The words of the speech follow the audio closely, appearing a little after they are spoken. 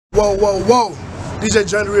Whoa, whoa, whoa. DJ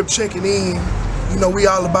Johnny Rip checking in. You know, we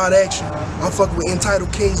all about action. I'm fucking with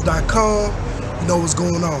EntitledKings.com. You know what's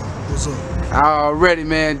going on. What's up? Already,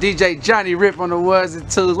 man. DJ Johnny Rip on the ones and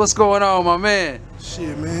twos. What's going on, my man?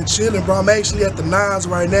 Shit, man. Chilling, bro. I'm actually at the Nines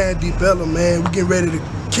right now in Deep Ellum, man. We getting ready to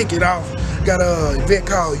kick it off. Got a event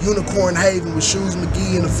called Unicorn Haven with Shoes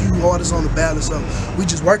McGee and a few artists on the ballot. So we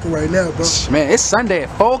just working right now, bro. Man, it's Sunday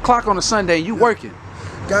at 4 o'clock on a Sunday. You working?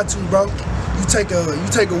 Got to, bro. You take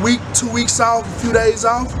a week, 2 weeks off, a few days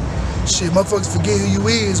off. Shit, motherfuckers forget who you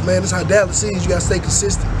is, man. That's how Dallas is. You gotta stay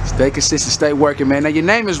consistent. Stay consistent, stay working, man. Now your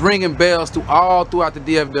name is ringing bells throughout the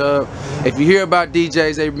DF Dub. If you hear about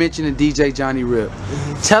DJs, they mention the DJ Johnny Rip.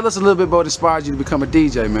 Tell us a little bit about what inspired you to become a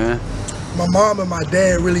DJ, man. My mom and my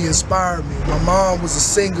dad really inspired me. My mom was a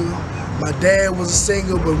singer. My dad was a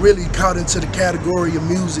singer, but really caught into the category of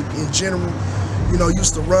music in general. You know,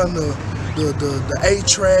 used to run the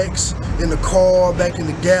 8-tracks in the car back in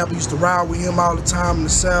the Gap. I used to ride with him all the time in the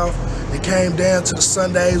South. It came down to the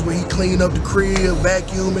Sundays where he cleaned up the crib,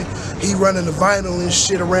 vacuuming. He running the vinyl and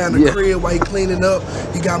shit around the crib while he cleaning up.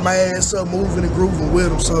 He got my ass up moving and grooving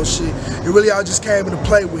with him. So shit, it really all just came into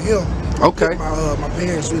play with him. Okay. My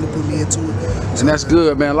parents really put me into it. So, and that's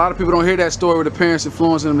good, man. A lot of people don't hear that story with the parents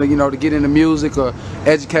influencing them to, you know, to get into music or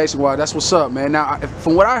education-wise. That's what's up, man. Now,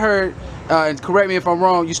 from what I heard, and correct me if I'm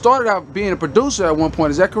wrong, you started out being a producer at one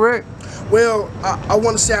point, is that correct? Well, I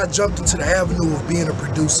want to say I jumped into the avenue of being a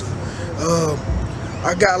producer.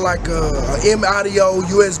 I got like a M-Audio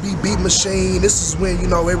USB beat machine. This is when, you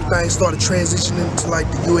know, everything started transitioning to like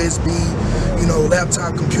the USB, you know,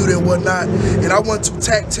 laptop computer and whatnot. And I wasn't too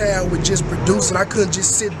tactile with just producing. I couldn't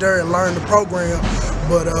just sit there and learn the program.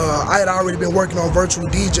 But I had already been working on virtual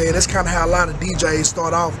DJ, and that's kind of how a lot of DJs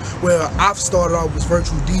start off. Well, I've started off as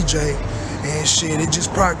virtual DJ, and shit, it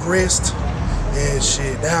just progressed. And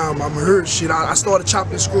shit, now I'm here. Shit, I started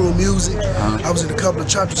chopping screw music. I was in a couple of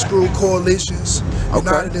chopping screw coalitions.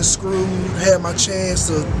 United and Screwed. Had my chance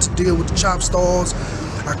to deal with the chop stars.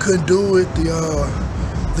 I couldn't do it.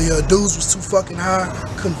 The dues was too fucking high.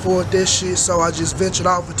 I couldn't afford that shit, so I just ventured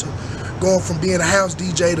off into going from being a house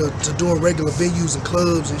DJ to doing regular venues and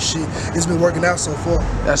clubs and shit. It's been working out so far.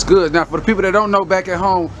 That's good. Now, for the people that don't know back at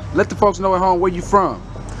home, let the folks know at home where you from.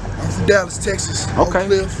 I'm from Dallas, Texas. Okay.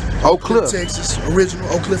 Oak Cliff, Texas. Original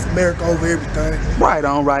Oak Cliff, America over everything. Right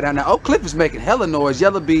on, right on. Now, Oak Cliff is making hella noise.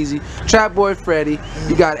 Yella Beezy, Trap Boy Freddy.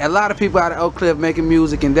 You got a lot of people out of Oak Cliff making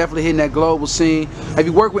music and definitely hitting that global scene. Have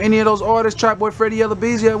you worked with any of those artists, Trap Boy Freddy, Yella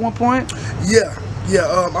Beezy, at one point? Yeah.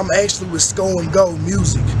 I'm actually with Sko and Go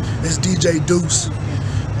Music. That's DJ Deuce.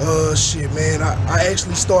 Shit, man. I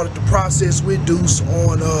actually started the process with Deuce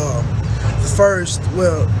on the first,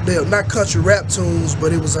 well, they're not country rap tunes,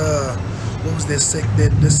 but it was what was that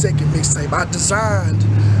the second mixtape. I designed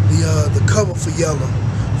the cover for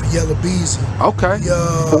Yella Beezy. Okay.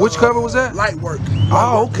 For which cover was that? Lightwork.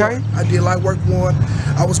 Oh, okay. I did Lightwork one.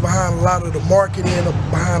 I was behind a lot of the marketing,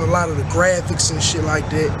 behind a lot of the graphics and shit like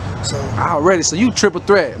that. So already, so you triple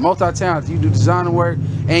threat, multi-talented. You do designer work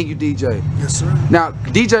and you DJ. Yes, sir. Now,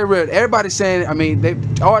 DJ Red, everybody's saying, I mean,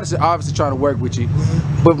 artists are obviously trying to work with you.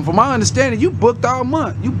 But from my understanding, you booked all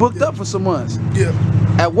month. You booked up for some months. Yeah.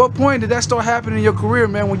 At what point did that start happening in your career,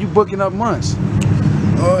 man, when you booking up months?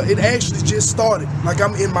 It actually just started. Like,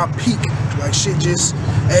 I'm in my peak. Like, shit just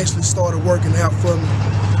actually started working out for me.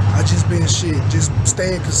 I just been just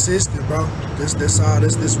staying consistent, bro. That's all.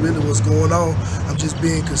 That's really what's going on. I'm just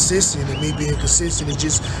being consistent, and me being consistent is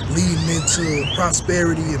just leading into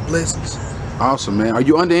prosperity and blessings. Awesome, man. Are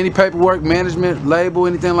you under any paperwork, management, label,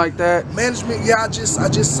 anything like that? Management, yeah. I just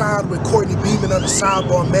signed with Courtney Beeman under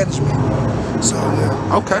Sidebar Management. So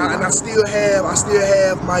yeah. Okay. And I still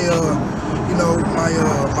have my you know,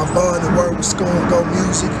 my bond and work with Sko and Go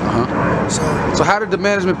Music. So how did the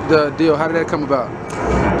management deal? How did that come about?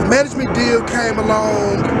 The management deal came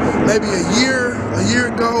along maybe a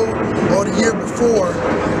year ago or the year before.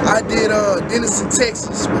 I did Denison,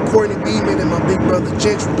 Texas with Courtney Beeman and my big brother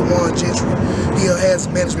Gentry, DeJuan Gentry. He has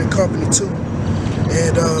a management company too.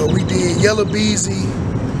 And we did Yella Beezy,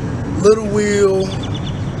 Little Wheel.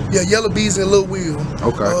 Yeah, Yella Beezy and Lil Will.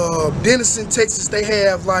 Okay. Denison, Texas, they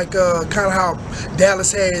have like kind of how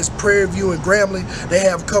Dallas has Prairie View and Grambling. They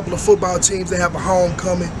have a couple of football teams. They have a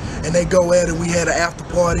homecoming, and they go at it. We had an after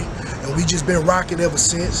party, and we just been rocking ever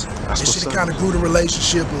since. And shit kind of grew the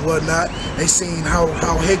relationship and whatnot. They seen how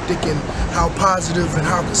hectic and how positive and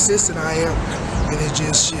how consistent I am. And it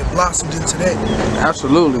just shit blossomed into that.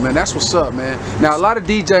 Absolutely, man. That's what's up, man. Now, a lot of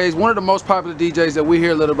DJs, one of the most popular DJs that we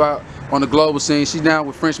hear a little about on the global scene, she's down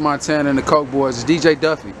with French Montana and the Coke Boys, is DJ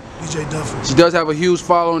Duffy. DJ Duffy. She does have a huge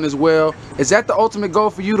following as well. Is that the ultimate goal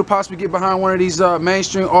for you to possibly get behind one of these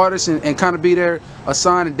mainstream artists and kind of be their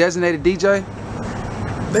assigned and designated DJ?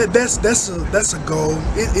 That's a goal.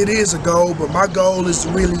 It is a goal, but my goal is to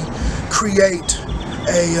really create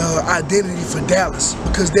a identity for Dallas,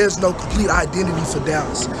 because there's no complete identity for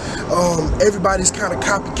Dallas. Everybody's kind of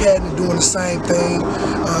copycatting and doing the same thing.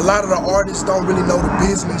 A lot of the artists don't really know the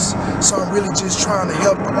business, so I'm really just trying to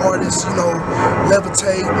help the artists, you know,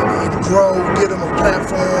 levitate and grow, give them a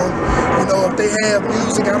platform. You know, if they have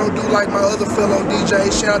music, I don't do like my other fellow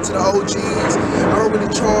DJs. Shout out to the OGs. I don't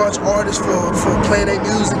really charge artists for playing their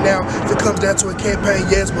music now. If it comes down to a campaign,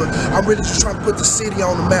 yes, but I'm really just trying to put the city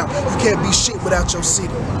on the map. You can't be shit without your city.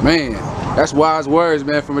 Man, that's wise words,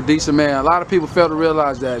 man, from a decent man. A lot of people fail to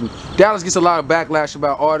realize that. And Dallas gets a lot of backlash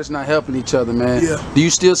about artists not helping each other, man. Yeah. Do you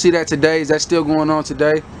still see that today? Is that still going on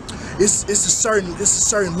today? It's a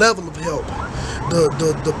certain level of help.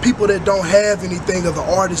 The people that don't have anything, or the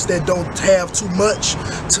artists that don't have too much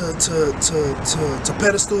to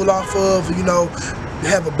pedestal off of, you know,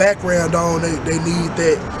 have a background on, they need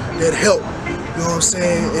that help. You know what I'm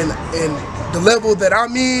saying? And the level that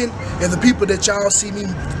I'm in, and the people that y'all see me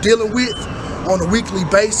dealing with on a weekly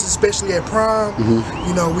basis, especially at Prime,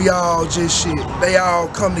 you know, we all just shit. They all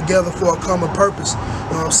come together for a common purpose. You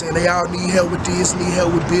know what I'm saying? They all need help with this, need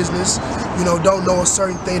help with business. You know, don't know a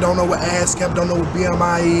certain thing, don't know what ASCAP, don't know what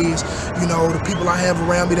BMI is. You know, the people I have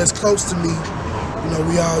around me that's close to me, you know,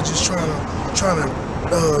 we all just trying to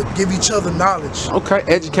give each other knowledge. Okay,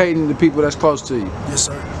 educating the people that's close to you. Yes,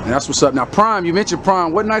 sir. And that's what's up. Now, Prime, you mentioned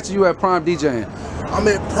Prime. What nights are you at Prime DJing? I'm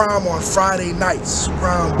at Prime on Friday nights,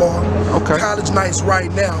 Prime Bar. Okay. College nights right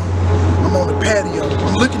now, I'm on the patio.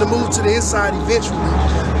 I'm looking to move to the inside eventually,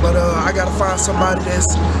 but I gotta find somebody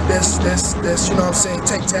that's you know what I'm saying,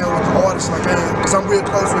 take town with the artists like I am, because I'm real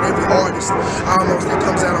close with every artist. I don't know if that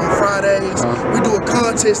comes out on Fridays. We do a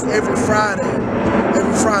contest every Friday, a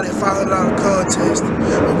 $500 contest.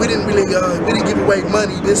 But we didn't give away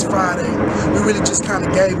money this Friday. We really just kind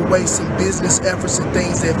of gave away some business efforts and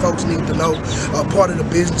things that folks need to know, part of the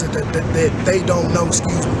business that they don't know,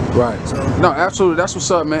 excuse me. Right. So, no, absolutely. That's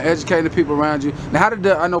what's up, man. Educating the people around you. Now, how did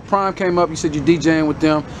I know Prime came up, you said you DJing with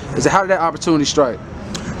them. How did that opportunity strike?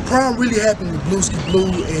 Prime really happened with Blueski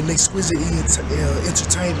Blue and Exquisite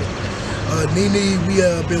Entertainment. Nene, we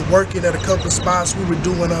been working at a couple of spots. We were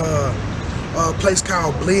doing a place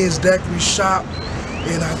called Blend's Daiquiri Shop,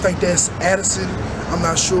 and I think that's Addison. I'm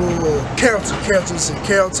not sure. Carrollton's in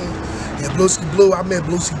Carrollton. And Blueski Blue, I met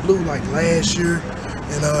Blueski Blue like last year,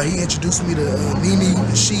 and he introduced me to Nene.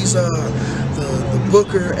 She's the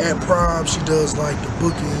booker at Prime. She does like the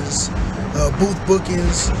bookings, booth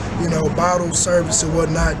bookings, you know, bottle service and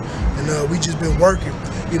whatnot. And we just been working.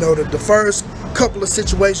 You know, the first couple of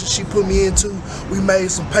situations she put me into, we made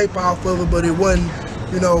some paper off of it, but it wasn't,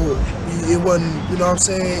 you know what I'm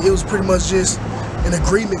saying? It was pretty much just an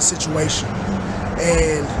agreement situation.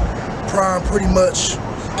 And Prime pretty much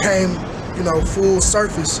came, you know, full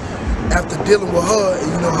surface after dealing with her,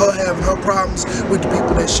 and, you know, her having her problems with the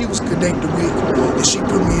people that she was connected with, and she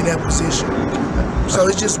put me in that position. So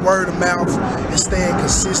it's just word of mouth and staying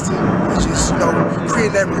consistent. It's just, you know,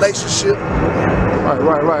 creating that relationship.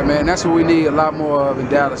 Right, man. That's what we need a lot more of in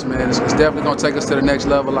Dallas, man. It's definitely going to take us to the next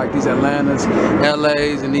level, like these Atlantas,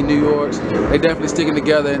 LAs, and these New Yorks. They definitely sticking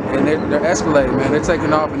together, and they're escalating, man. They're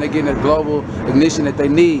taking off, and they're getting a global ignition that they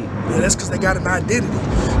need. Yeah, that's because they got an identity.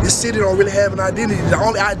 This city don't really have an identity. The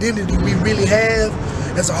only identity we really have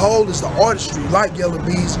as a whole is the artistry, like Yella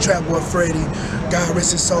Beezy, Trap Boy Freddy, God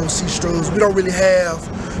rest his soul, C Struggs. We don't really have,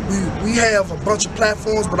 we have a bunch of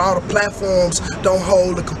platforms, but all the platforms don't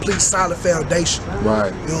hold a complete solid foundation.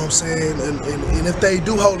 Right. You know what I'm saying? And if they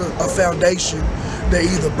do hold a foundation, they're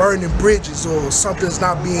either burning bridges or something's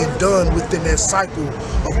not being done within that cycle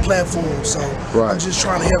of platforms. So I'm just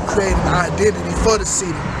trying to help create an identity for the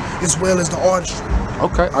city as well as the artistry.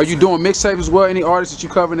 Okay. Are you doing mixtape as well? Any artists that you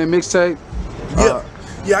covering in mixtape?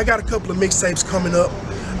 Yeah, I got a couple of mixtapes coming up.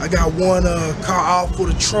 I got one called All for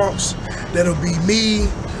the Trunks. That'll be me.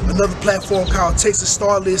 Another platform called Texas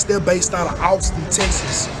Star List. They're based out of Austin,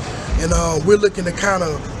 Texas. And we're looking to kind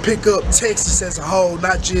of pick up Texas as a whole,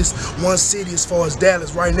 not just one city as far as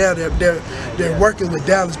Dallas. Right now, they're working with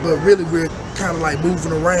Dallas, but really we're kind of like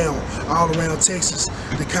moving around all around Texas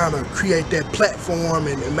to kind of create that platform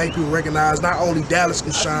and make people recognize not only Dallas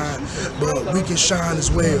can shine, but we can shine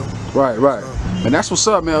as well. Right. And that's what's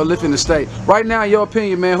up, man, lifting the state. Right now, in your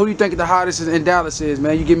opinion, man, who do you think the hottest in Dallas is,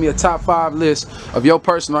 man? You give me a top 5 list of your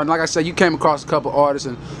personal. And like I said, you came across a couple artists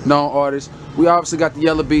and known artists. We obviously got the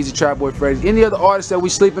Yella Beezy, Trap Boy Freddy. Any other artists that we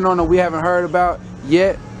sleeping on that we haven't heard about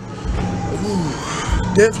yet?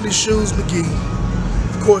 Definitely Shoes McGee.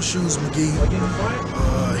 Of course, Shoes McGee.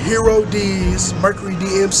 Hero Diz, Mercury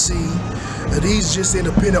DMC. These just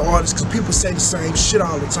independent artists, because people say the same shit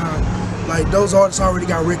all the time. Like, those artists already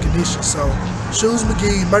got recognition. So, Shoes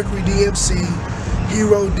McGee, Mercury DMC,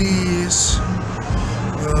 Hero Diz.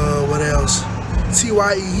 What else?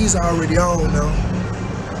 TYE, he's already on now.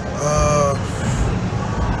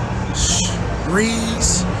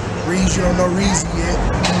 Reese, you don't know Reese yet.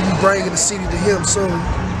 We bringing the city to him soon.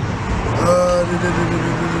 Let me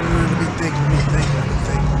think.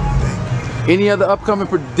 Any other upcoming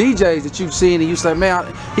DJs that you've seen and you say, man,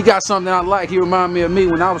 he got something I like. He remind me of me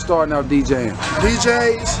when I was starting out DJing.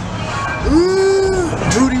 DJs,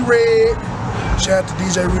 Rudy Red. Shout out to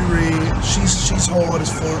DJ Rudy Red. She's hard as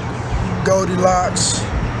fuck. Goldilocks.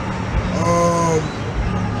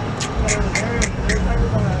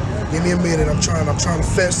 Give me a minute. I'm trying to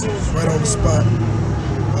festival right on the spot.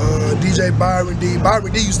 DJ Byron D.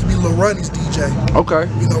 Byron D used to be Lil Ronnie's DJ. Okay.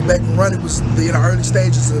 You know, back when Ronnie was in the early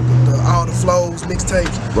stages of all the flows,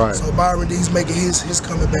 mixtapes. Right. So Byron D's making his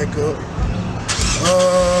coming back up.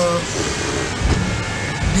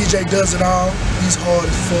 DJ Does It All. He's hard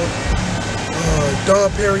as fuck. Don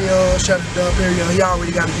Perignon. Shout out to Don Perignon. He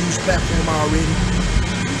already got a huge platform already.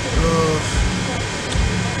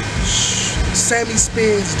 Sammy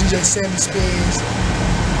Spins. DJ Sammy Spins.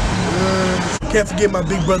 Can't forget my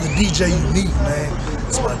big brother DJ Unique, man.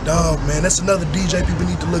 That's my dog, man. That's another DJ people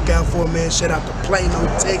need to look out for, man. Shout out to Plano,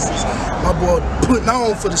 Texas. My boy putting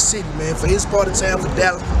on for the city, man. For his part of town, for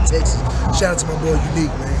Dallas, for Texas. Shout out to my boy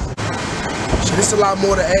Unique, man. Shit, it's a lot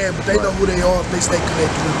more to add, but they know who they are if they stay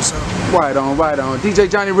connected with us. Right on. DJ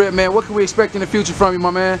Johnny Rip, man, what can we expect in the future from you,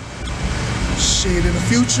 my man? Shit, in the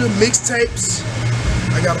future, mixtapes.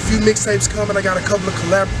 I got a few mixtapes coming. I got a couple of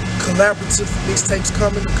collaborative mixtapes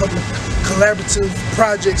coming, a couple of collaborative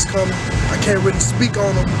projects coming. I can't really speak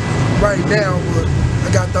on them right now, but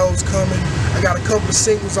I got those coming. I got a couple of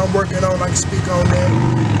singles I'm working on. I can speak on that.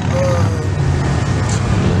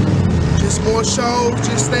 Just more shows,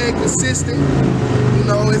 just staying consistent. You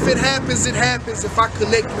know, if it happens, it happens. If I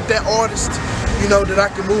connect with that artist, you know, that I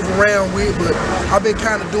can move around with. But I've been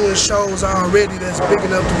kind of doing shows already that's big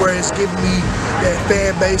enough to where it's giving me that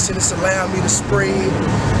fan base and it's allowing me to spread.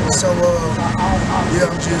 So, yeah,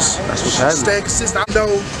 I'm just staying consistent. I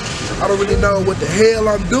don't really know what the hell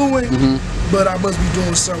I'm doing, but I must be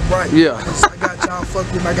doing something right. Yeah. I got y'all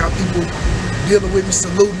fucking with me. I got people dealing with me,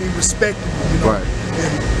 saluting me, respecting me, you know. Right.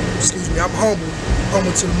 And, excuse me, I'm humble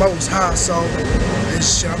to the Most High. So,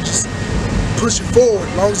 I'm just pushing forward.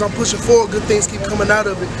 As long as I'm pushing forward, good things keep coming out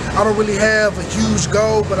of it. I don't really have a huge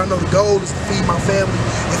goal, but I know the goal is to feed my family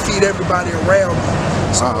and feed everybody around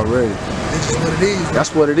me. So, already. It's just what it is.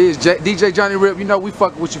 That's what it is. DJ Johnny Rip, you know we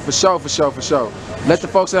fucking with you for sure. Let the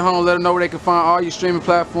folks at home, let them know where they can find all your streaming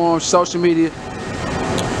platforms, social media.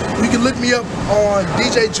 You can look me up on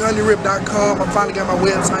DJJohnnyRip.com. I finally got my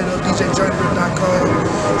website up,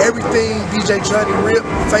 DJJohnnyRip.com. Everything DJ Johnny Rip,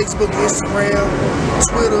 Facebook, Instagram,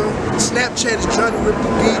 Twitter, Snapchat is Johnny Rip the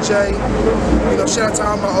DJ. You know, shout out to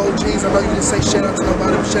all my OGs. I know you didn't say shout out to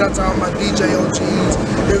nobody, but shout out to all my DJ OGs.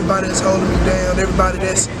 Everybody that's holding me down, everybody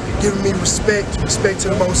that's giving me respect to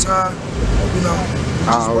the Most High. You know,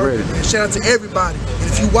 just working, man. Shout out to everybody. And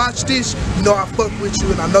if you watch this, you know I fuck with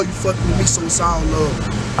you, and I know you fuck with me, so it's all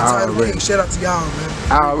love. Title King, shout out to y'all, man.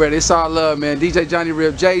 Already, it's all love, man. DJ Johnny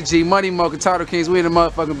Rip, JG, Money Mocha, Title Kings, we in the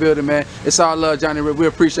motherfucking building, man. It's all love, Johnny Rip. We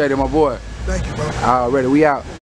appreciate it, my boy. Thank you, bro. Already, we out.